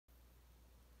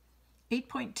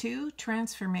8.2,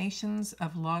 transformations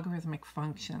of logarithmic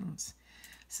functions.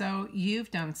 So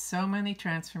you've done so many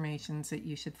transformations that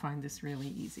you should find this really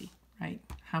easy, right?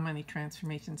 How many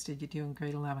transformations did you do in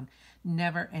grade 11?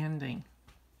 Never ending.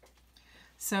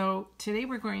 So today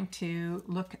we're going to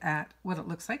look at what it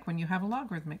looks like when you have a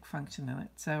logarithmic function in it.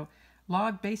 So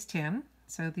log base 10.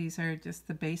 So these are just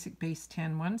the basic base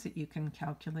 10 ones that you can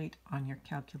calculate on your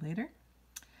calculator.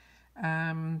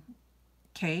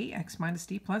 K, x minus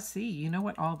d plus c. You know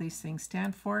what all these things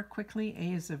stand for. Quickly,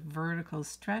 A is a vertical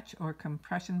stretch or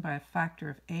compression by a factor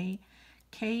of A.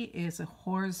 K is a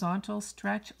horizontal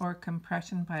stretch or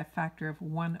compression by a factor of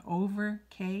 1 over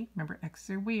K. Remember, x's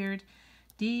are weird.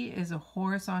 D is a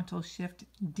horizontal shift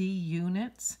d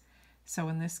units. So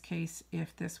in this case,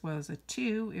 if this was a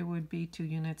 2, it would be 2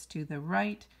 units to the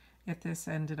right. If this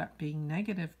ended up being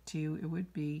negative 2, it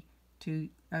would be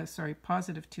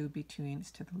positive 2 would be 2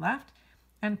 units to the left.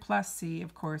 And plus c,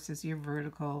 of course, is your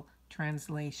vertical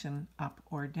translation up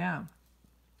or down.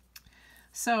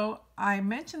 So I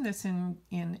mentioned this in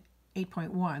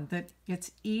 8.1 that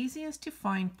it's easiest to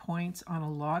find points on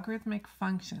a logarithmic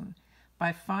function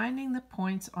by finding the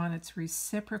points on its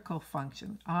reciprocal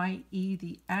function, i.e.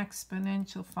 the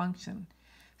exponential function.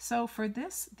 So for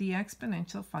this, the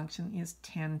exponential function is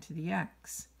 10 to the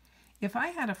x. If I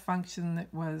had a function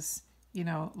that was,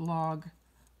 log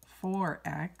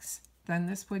 4x, then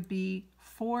this would be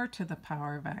 4 to the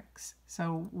power of x.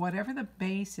 So whatever the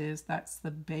base is, that's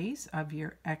the base of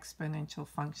your exponential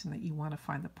function that you want to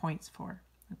find the points for,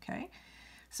 okay?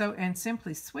 So, and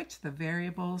simply switch the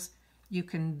variables. You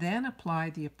can then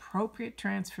apply the appropriate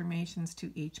transformations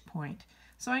to each point.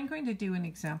 So I'm going to do an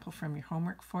example from your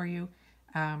homework for you.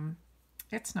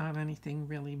 It's not anything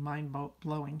really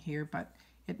mind-blowing here, but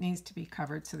it needs to be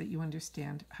covered so that you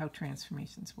understand how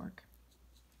transformations work.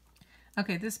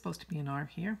 Okay, this is supposed to be an R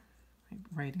here. My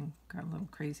writing got a little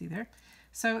crazy there.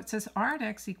 So it says R at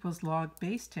x equals log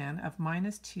base 10 of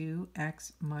minus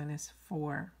 2x minus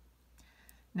 4.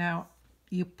 Now,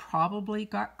 you probably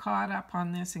got caught up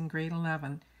on this in grade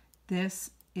 11.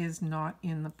 This is not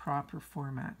in the proper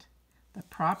format. The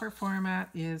proper format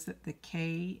is that the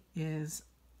k is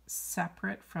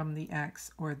separate from the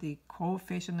x, or the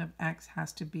coefficient of x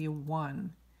has to be a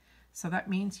 1. So that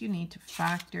means you need to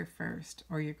factor first,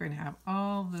 or you're going to have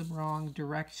all the wrong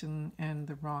direction and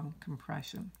the wrong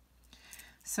compression.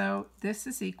 So this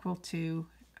is equal to,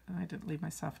 I didn't leave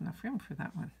myself enough room for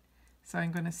that one. So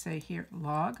I'm going to say here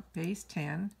log base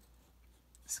 10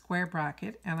 square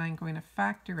bracket, and I'm going to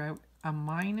factor out a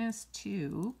minus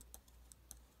 2.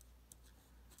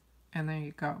 And there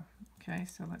you go. Okay,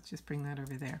 so let's just bring that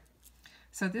over there.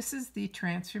 So this is the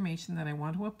transformation that I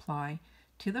want to apply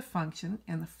to the function,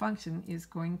 and the function is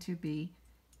going to be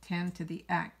 10 to the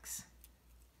x.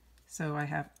 So I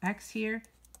have x here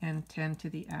and 10 to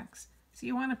the x. So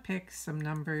you want to pick some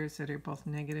numbers that are both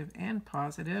negative and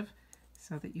positive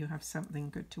so that you have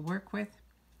something good to work with.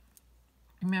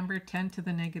 Remember, 10 to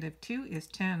the negative 2 is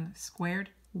 10 squared,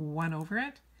 1 over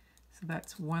it. So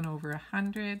that's 1 over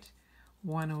 100,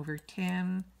 1 over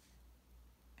 10.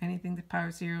 Anything to the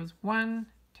power 0 is 1.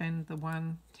 10 to the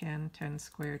 1, 10, 10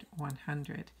 squared,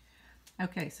 100.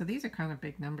 Okay, so these are kind of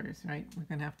big numbers, right? We're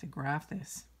going to have to graph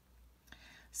this.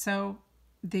 So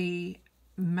the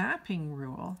mapping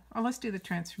rule, let's do the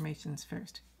transformations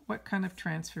first. What kind of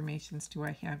transformations do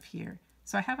I have here?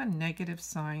 So I have a negative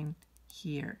sign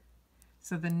here.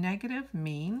 So the negative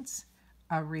means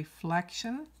a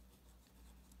reflection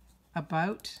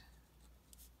about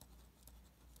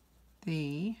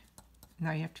the,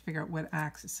 now you have to figure out what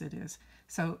axis it is.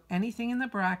 So anything in the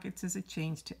brackets is a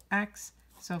change to x.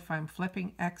 So if I'm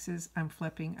flipping x's, I'm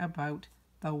flipping about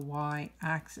the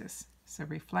y-axis. So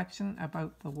reflection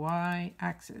about the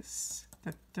y-axis.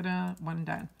 One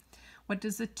done. What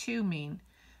does the 2 mean?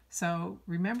 So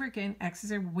remember again,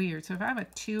 x's are weird. So if I have a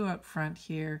 2 out front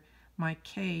here, my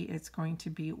k, it's going to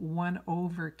be 1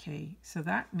 over k. So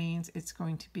that means it's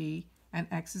going to be, and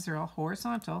x's are all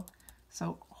horizontal.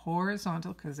 So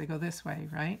horizontal, because they go this way,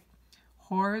 right?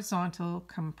 Horizontal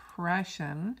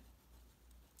compression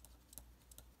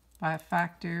by a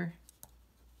factor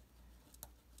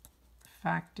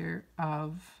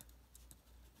of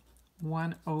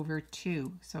 1 over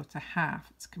 2. So it's a half.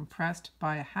 It's compressed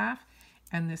by a half.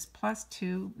 And this plus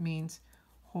 2 means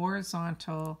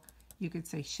horizontal, you could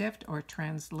say shift or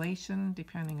translation,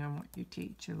 depending on what your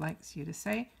teacher likes you to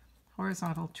say.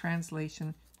 Horizontal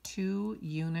translation 2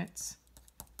 units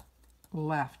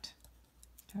left.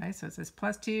 Okay, so it says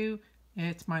plus 2,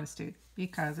 it's minus 2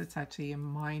 because it's actually a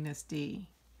minus d,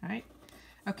 right?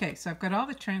 Okay, so I've got all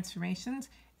the transformations,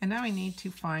 and now I need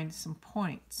to find some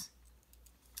points.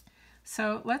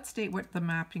 So let's state what the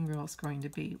mapping rule is going to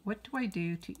be. What do I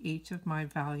do to each of my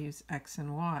values x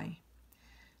and y?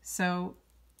 So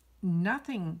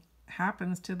nothing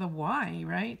happens to the y,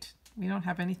 right? We don't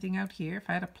have anything out here. If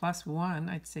I had a plus 1,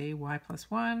 I'd say y plus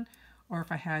 1. Or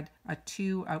if I had a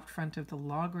 2 out front of the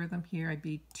logarithm here, I'd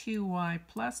be 2y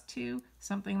plus 2,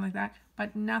 something like that.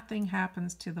 But nothing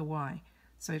happens to the y.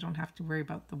 So I don't have to worry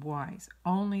about the y's,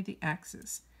 only the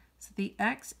x's. So the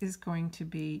x is going to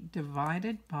be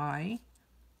divided by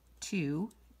 2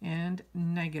 and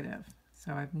negative.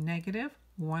 So I have negative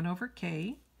 1 over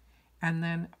k, and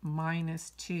then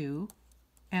minus 2,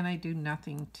 and I do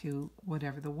nothing to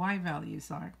whatever the y values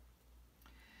are.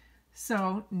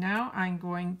 So now I'm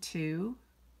going to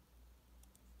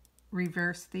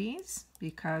reverse these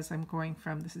because I'm going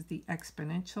from, this is the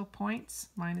exponential points,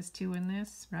 minus 2 in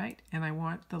this, right? And I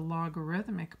want the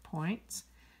logarithmic points.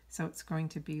 So it's going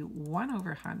to be 1 over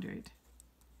 100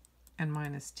 and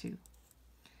minus 2.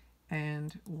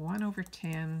 And 1 over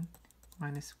 10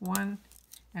 minus 1.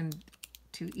 And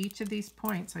to each of these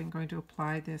points, I'm going to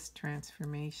apply this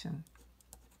transformation.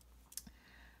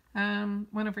 1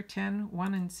 over 10,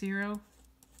 1 and 0,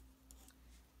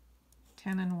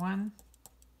 10 and 1,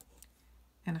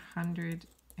 and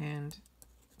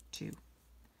 102.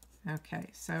 Okay,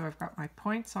 so I've got my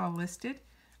points all listed.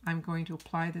 I'm going to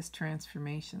apply this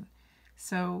transformation.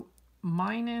 So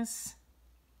minus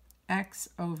x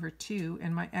over 2,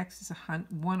 and my x is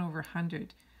 1 over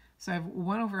 100. So I have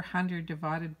 1 over 100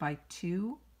 divided by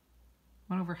 2.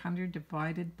 1 over 100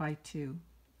 divided by 2.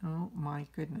 Oh my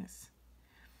goodness.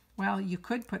 Well, you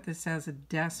could put this as a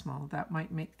decimal. That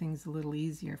might make things a little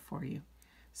easier for you.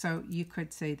 So you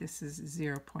could say this is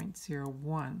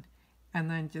 0.01 and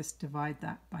then just divide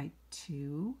that by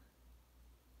 2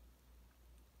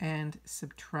 and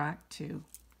subtract 2.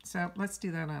 So let's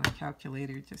do that on a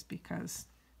calculator just because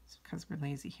we're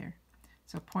lazy here.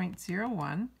 So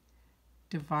 0.01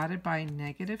 divided by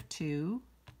negative 2,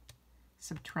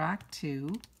 subtract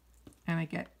 2, and I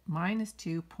get minus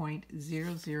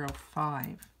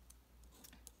 2.005.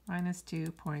 Minus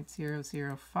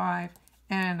 2.005,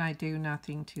 and I do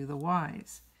nothing to the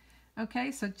y's.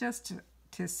 Okay, so just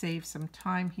to save some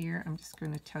time here, I'm just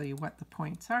going to tell you what the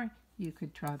points are. You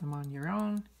could draw them on your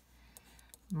own.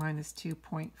 Minus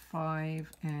 2.5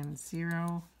 and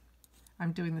 0.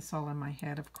 I'm doing this all in my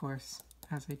head, of course,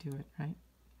 as I do it, right?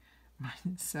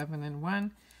 Minus 7 and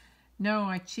 1. No,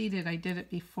 I cheated. I did it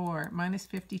before. Minus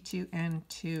 52 and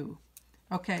 2.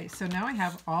 Okay, so now I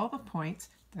have all the points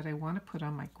that I want to put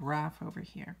on my graph over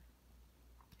here.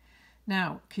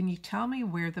 Now, can you tell me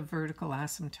where the vertical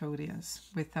asymptote is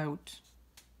without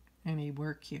any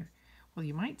work here? Well,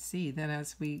 you might see that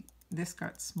as this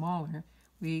got smaller,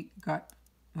 we got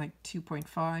like 2.5,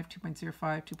 2.05,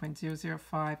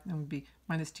 2.005, and would be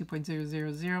minus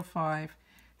 2.0005.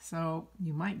 So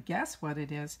you might guess what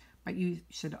it is, but you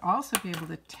should also be able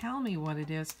to tell me what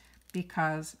it is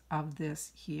because of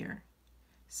this here.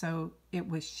 So it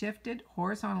was shifted,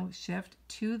 horizontal shift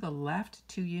to the left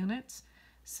 2 units.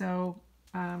 So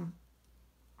I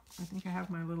think I have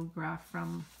my little graph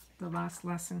from the last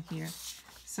lesson here.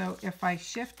 So if I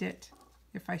shift to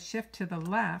the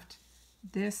left,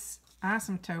 this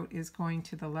asymptote is going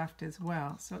to the left as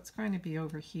well. So it's going to be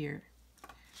over here.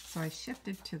 So I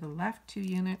shifted to the left 2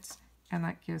 units, and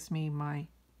that gives me my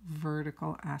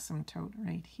vertical asymptote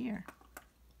right here.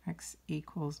 X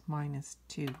equals minus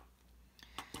 2.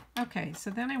 Okay, so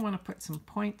then I want to put some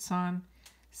points on.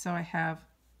 So I have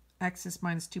x is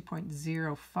minus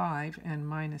 2.05 and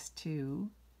minus 2,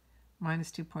 minus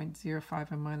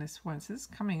 2.05 and minus 1. So this is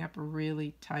coming up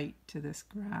really tight to this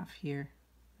graph here,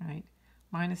 right?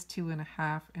 Minus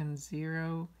 2.5 and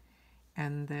 0,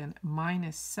 and then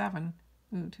minus 7.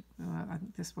 Ooh,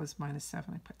 this was minus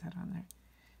 7. I put that on there.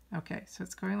 Okay, so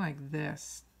it's going like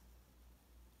this.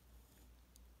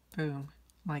 Boom,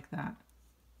 like that.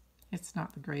 It's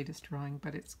not the greatest drawing,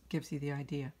 but it gives you the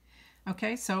idea.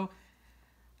 Okay, so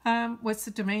what's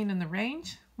the domain and the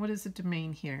range? What is the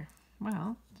domain here?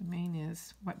 Well, domain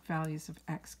is what values of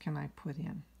x can I put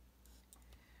in?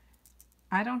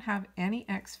 I don't have any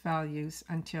x values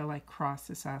until I cross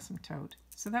this asymptote.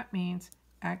 So that means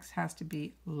x has to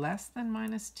be less than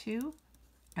minus 2,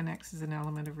 and x is an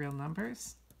element of real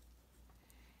numbers.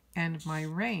 And my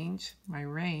range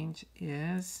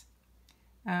is,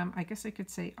 I guess I could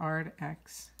say r to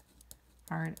x.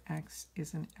 R to x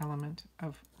is an element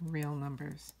of real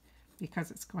numbers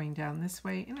because it's going down this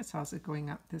way and it's also going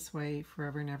up this way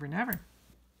forever and ever and ever.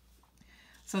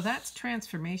 So that's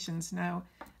transformations. Now,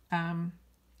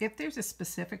 if there's a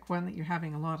specific one that you're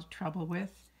having a lot of trouble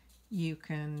with, you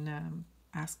can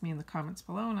ask me in the comments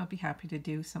below and I'll be happy to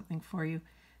do something for you.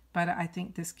 but I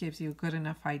think this gives you a good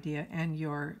enough idea, and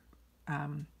your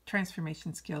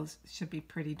transformation skills should be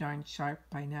pretty darn sharp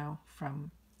by now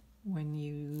from when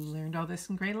you learned all this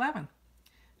in grade 11.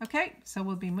 Okay, so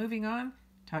we'll be moving on.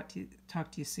 Talk to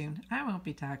you soon. I won't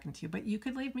be talking to you, but you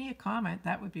could leave me a comment.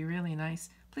 That would be really nice.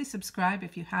 Please subscribe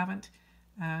if you haven't.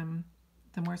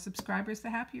 The more subscribers, the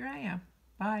happier I am.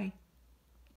 Bye.